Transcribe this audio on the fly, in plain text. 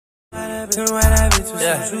that bitch was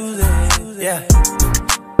so choosy. Yeah.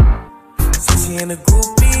 Since she in the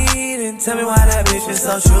groupie, then tell me why that bitch is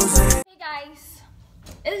so choosy. Hey guys,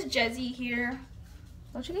 it's Jezzy here.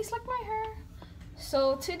 Don't you guys like my hair?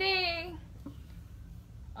 So today,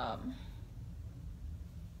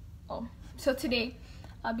 today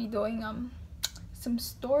I'll be doing some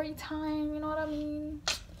story time. You know what I mean?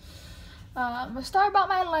 A story about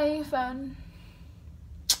my life and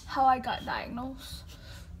how I got diagnosed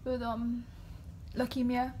with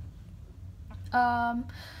leukemia.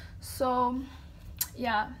 So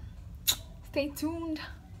yeah, stay tuned.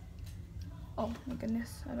 Oh my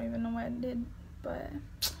goodness, I don't even know what I did, but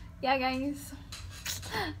yeah guys.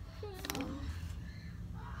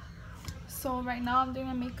 So right now I'm doing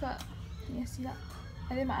my makeup. Can you see that?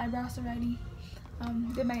 I did my eyebrows already,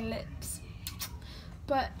 did my lips,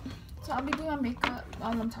 but so I'll be doing my makeup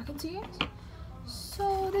while I'm talking to you.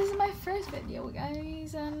 So this is my first video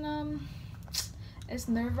guys, and it's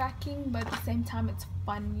nerve-wracking, but at the same time it's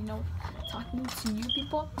fun, you know, talking to you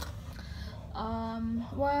people.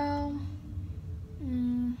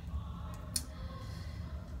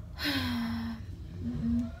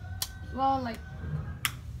 Well, like,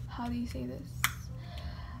 how do you say this?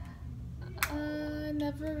 I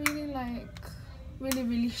never really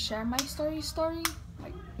really share my story,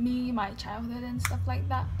 like me, my childhood and stuff like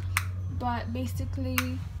that. But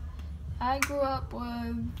basically, I grew up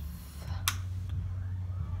with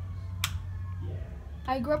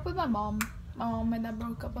my mom. My mom and dad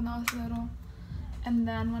broke up when I was little, and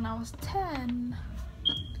then when I was 10,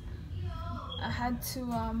 I had to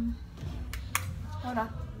hold on,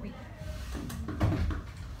 wait.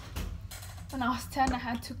 When I was 10, I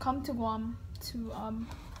had to come to Guam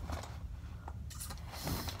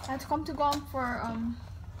for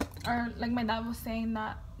or like my dad was saying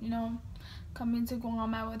that, you know, coming to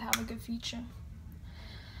Guam I would have a good future.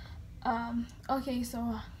 Okay,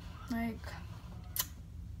 so like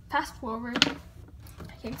fast forward,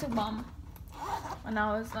 I came to Guam when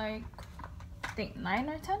I was like, I think 9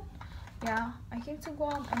 or 10. Yeah, I came to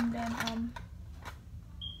Guam, and then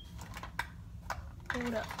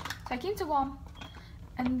hold up. So I came to Guam,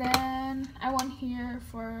 and then I went here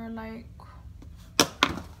for like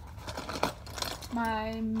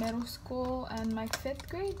my middle school and my 5th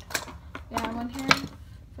grade. Yeah, I went here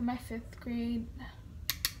for my 5th grade,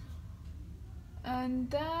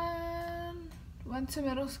 and then went to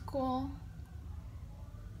middle school,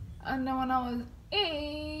 and then when I was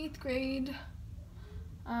 8th grade,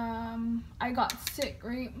 I got sick,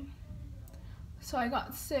 right? So I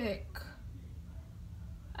got sick,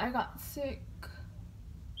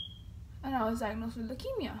 and I was diagnosed with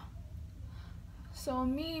leukemia. So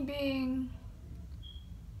me being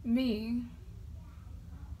me,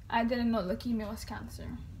 I didn't know leukemia was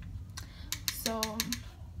cancer. So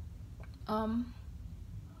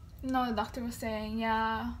no, the doctor was saying,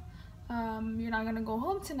 yeah, you're not gonna go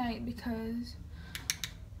home tonight because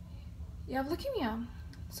you have leukemia.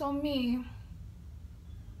 So me,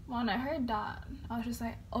 when I heard that, I was just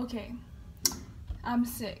like, okay, I'm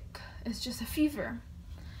sick, it's just a fever.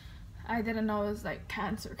 I didn't know it was like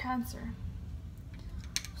cancer.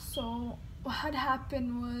 So what had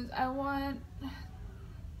happened was I went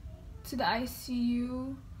to the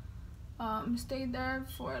ICU, stayed there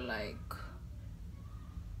for like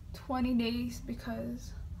 20 days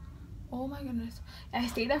because, oh my goodness, I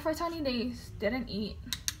stayed there for 20 days, didn't eat,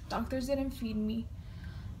 doctors didn't feed me,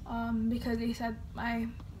 because they said my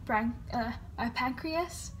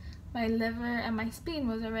pancreas, my liver, and my spleen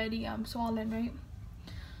was already swollen, right?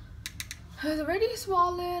 It was already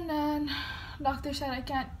swollen, and doctor said I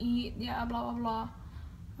can't eat, yeah, blah blah blah.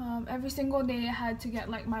 Every single day I had to get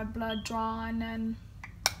like my blood drawn, and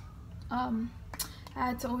I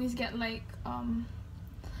had to always get like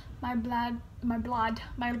my blood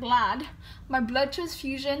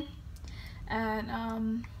transfusion,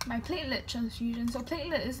 and my platelet transfusion. So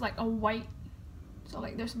platelet is like a white, so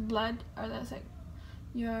like there's blood, or that's like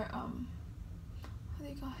your what do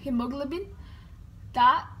you call hemoglobin.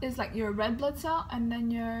 That is like your red blood cell, and then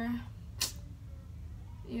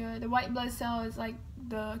the white blood cell is like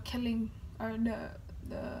the killing, or the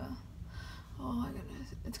oh my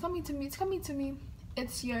goodness, it's coming to me,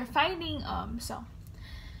 it's your fighting cell.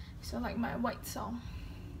 So like my white cell.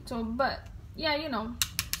 So but yeah, you know,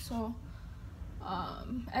 so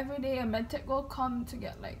every day a med tech will come to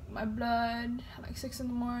get like my blood at like 6 in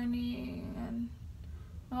the morning, and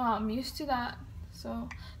I'm used to that. So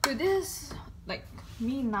dude, this is like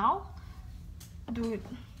me now, dude.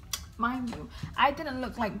 Mind you, I didn't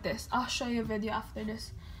look like this. I'll show you a video after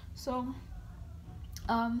this. So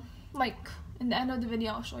like in the end of the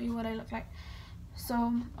video I'll show you what I look like.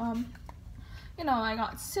 So you know, I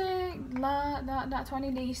got sick, that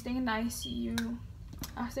 20 days staying in the ICU.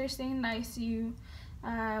 After staying in the ICU,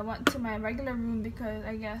 I went to my regular room because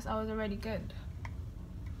I guess I was already good.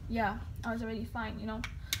 Yeah, I was already fine, you know.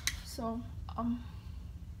 So,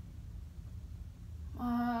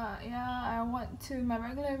 yeah, I went to my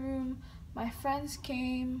regular room. My friends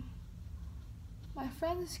came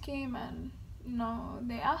and, you know,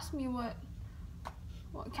 they asked me what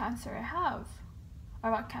cancer I have, or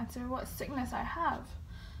what sickness I have.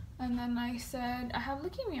 And then I said, I have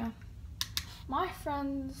leukemia. My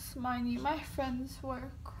friends, mind you, my friends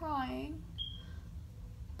were crying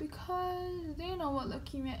because they know what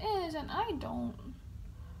leukemia is and I don't.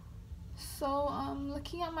 So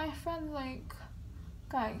looking at my friends like,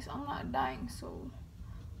 guys, I'm not dying, so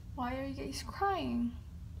why are you guys crying?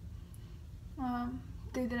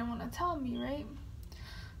 They didn't want to tell me, right?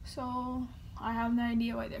 So I have no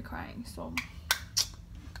idea why they're crying. So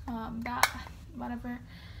that, whatever.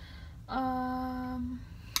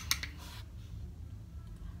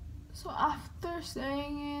 So after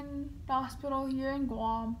staying in the hospital here in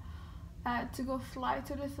Guam, I had to go fly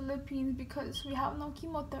to the Philippines because we have no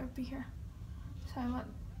chemotherapy here. So I went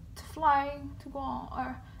to fly to Guam,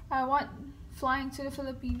 or I went flying to the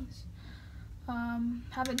Philippines.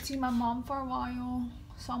 Haven't seen my mom for a while.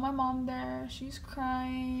 Saw my mom there, she's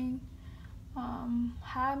crying.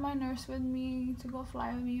 Had my nurse with me to go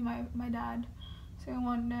fly with me, my dad. So I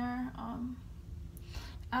went there.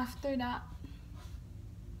 After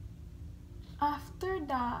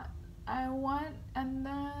that, I went, and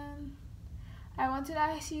then I went to the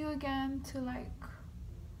ICU again to, like,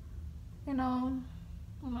 you know,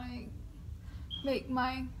 like, make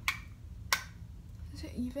my, is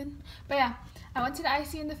it even? But yeah, I went to the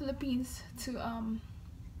ICU in the Philippines to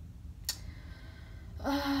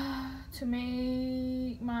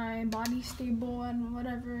make my body stable and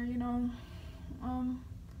whatever, you know.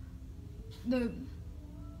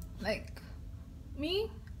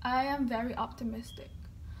 I am very optimistic.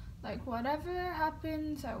 Like, whatever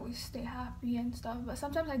happens, I always stay happy and stuff, but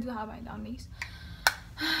sometimes I do have my down days.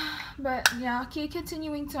 But yeah, okay,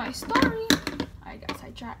 continuing to my story. I got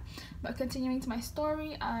sidetracked. But continuing to my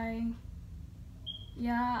story, I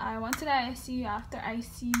went to the ICU.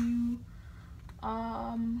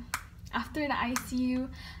 After the ICU,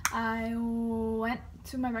 I went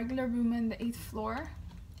to my regular room in the 8th floor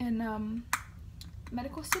in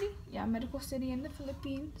Medical City. Yeah, Medical City in the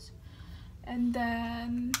Philippines. And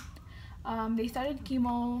then they started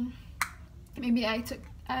chemo. Maybe I took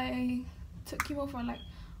chemo for like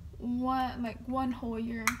one whole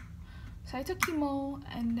year. So I took chemo,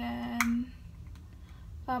 and then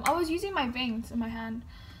I was using my veins in my hand.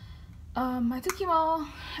 I took chemo,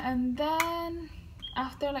 and then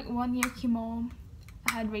after like 1 year chemo,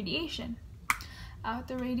 I had radiation.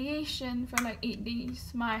 After radiation for like 8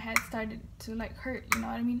 days, my head started to like hurt, you know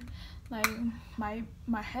what I mean? Like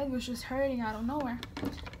my head was just hurting out of nowhere,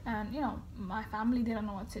 and you know, my family didn't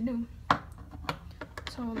know what to do.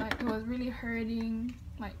 So like it was really hurting,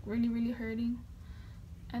 like really hurting.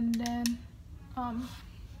 And then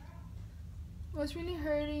it was really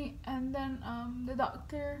hurting, and then my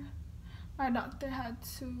doctor had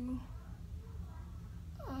to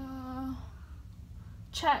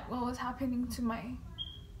check what was happening to my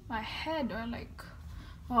head, or like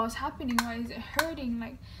what was happening, why is it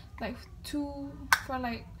hurting. For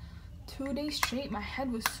 2 days straight, my head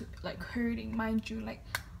was like hurting, mind you, like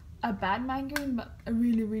a bad migraine, but a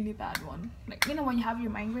really bad one. Like, you know, when you have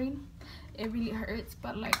your migraine, it really hurts,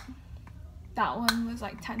 but like that one was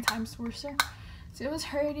like 10 times worse. So it was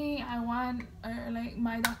hurting.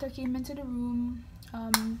 My doctor came into the room,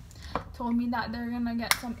 told me that they're gonna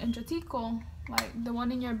get some intrathecal, like the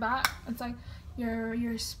one in your back. It's like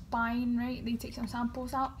your spine, right? They take some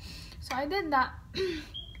samples out. So I did that.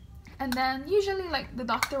 And then usually like the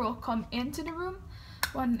doctor will come into the room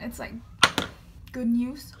when it's like good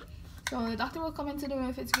news. So the doctor will come into the room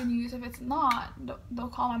if it's good news. If it's not, they'll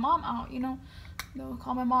call my mom out, you know. They'll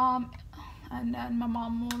call my mom, and then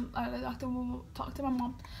the doctor will talk to my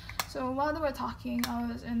mom. So while they were talking,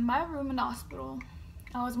 I was in my room in the hospital.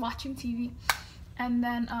 I was watching TV, and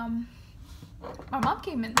then my mom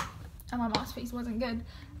came in, and my mom's face wasn't good.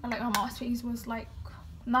 Like, my mom's face was like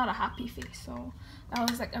not a happy face, so that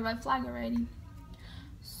was like a red flag already.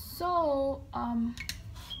 So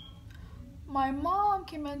my mom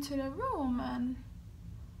came into the room and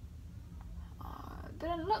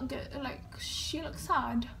didn't look good. Like, she looked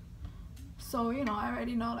sad. So, you know, I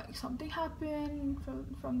already know like something happened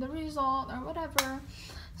from the result or whatever.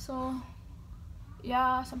 So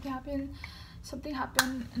yeah, something happened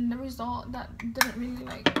in the result that didn't really,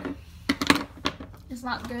 like, it's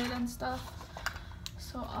not good and stuff.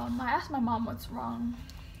 So I asked my mom what's wrong.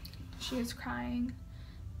 She is crying,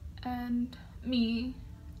 and me,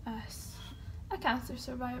 as a cancer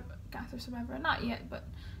survivor, not yet, but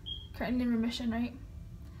currently in remission, right?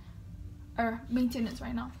 Or maintenance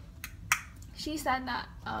right now. She said that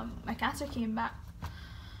my cancer came back.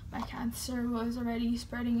 My cancer was already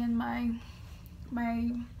spreading in my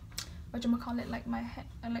whatchamacallit, like my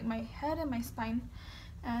head and my spine.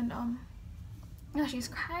 And you know, she's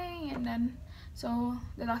crying, and then so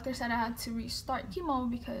the doctor said I had to restart chemo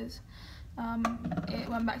because it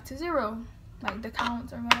went back to 0, like the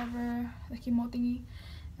count or whatever, the chemo thingy.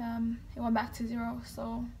 It went back to 0.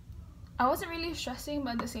 So I wasn't really stressing,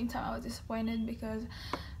 but at the same time I was disappointed because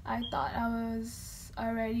I thought I was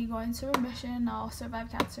already going to remission, I'll survive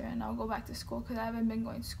cancer, and I'll go back to school because I haven't been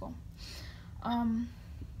going to school.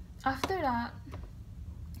 After that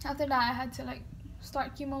I had to like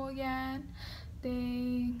start chemo again.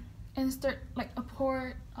 They insert like a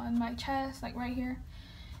port on my chest, like right here,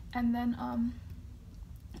 and then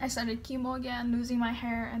I started chemo again, losing my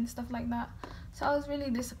hair and stuff like that. So I was really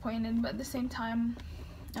disappointed, but at the same time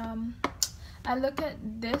I look at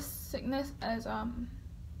this sickness as a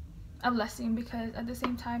blessing, because at the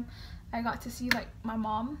same time I got to see like my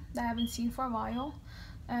mom that I haven't seen for a while,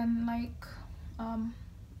 and like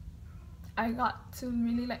I got to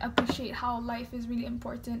really like appreciate how life is really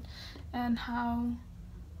important, and how,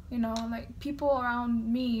 you know, like people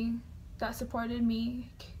around me that supported me,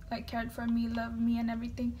 like cared for me, loved me and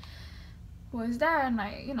everything was there, and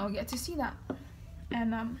I, you know, get to see that.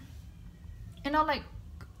 And you know, like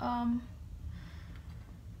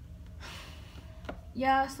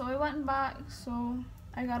yeah, so I went back, so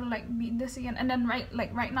I gotta like beat this again. And then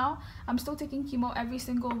right now I'm still taking chemo every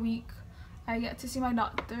single week. I get to see my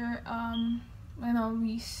doctor. You know,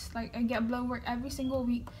 I get blood work every single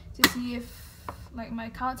week to see if like my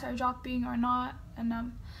counts are dropping or not. And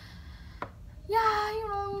yeah, you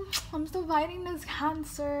know, I'm still fighting this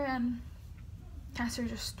cancer, and cancer is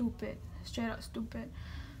just stupid, straight up stupid.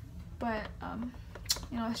 But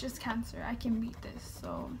you know, it's just cancer. I can beat this.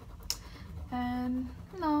 So, and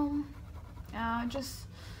you know, yeah, just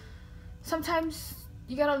sometimes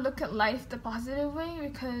you gotta look at life the positive way,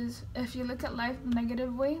 because if you look at life the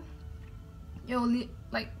negative way, you're really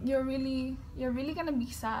gonna be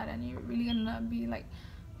sad, and you're really gonna be like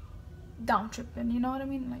down tripping, you know what I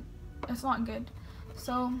mean? Like, it's not good.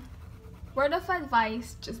 So word of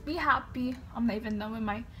advice, just be happy. I'm not even done with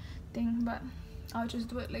my thing, but I'll just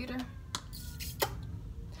do it later.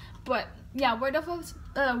 But yeah, word of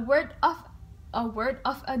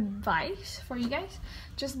advice for you guys: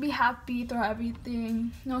 just be happy through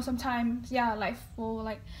everything. You know, sometimes yeah, life will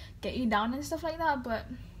like get you down and stuff like that, but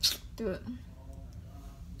dude,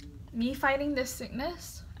 me fighting this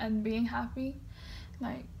sickness and being happy,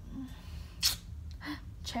 like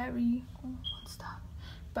cherry, oh, what's that?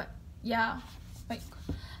 But yeah, like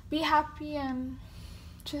be happy and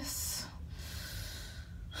just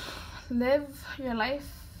live your life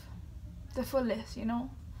the fullest, you know?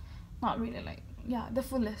 Not really, like, yeah, the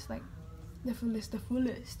fullest, like the fullest.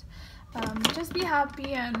 Just be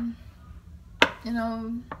happy, and you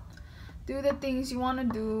know, do the things you want to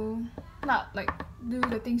do. Not like do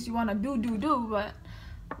the things you want to do, but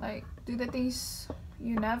like do the things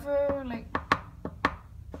you never like,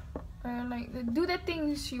 or like do the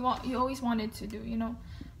things you always wanted to do, you know,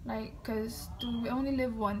 like, because we only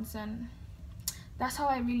live once, and that's how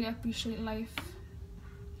I really appreciate life.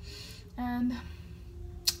 And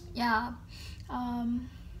yeah,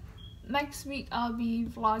 next week I'll be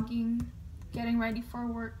vlogging, getting ready for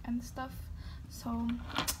work and stuff, so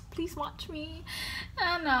please watch me.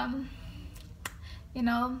 And you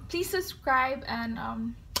know, please subscribe and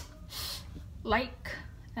like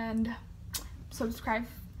and subscribe,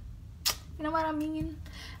 you know what I mean?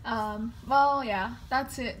 Well, yeah,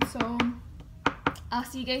 that's it. So I'll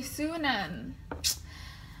see you guys soon. And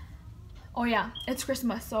oh yeah, it's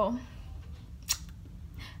Christmas, so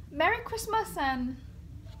Merry Christmas. And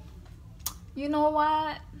you know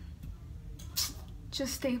what,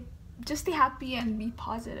 just stay happy and be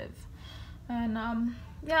positive. And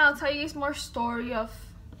yeah, I'll tell you guys more story of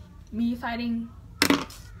me fighting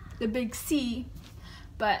the big C.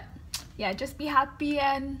 But yeah, just be happy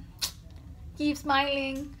and keep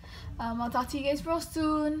smiling. I'll talk to you guys real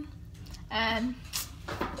soon, and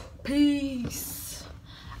peace.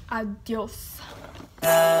 Adios.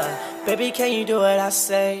 Baby, can you do what I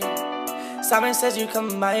say? Simon says you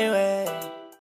come my way.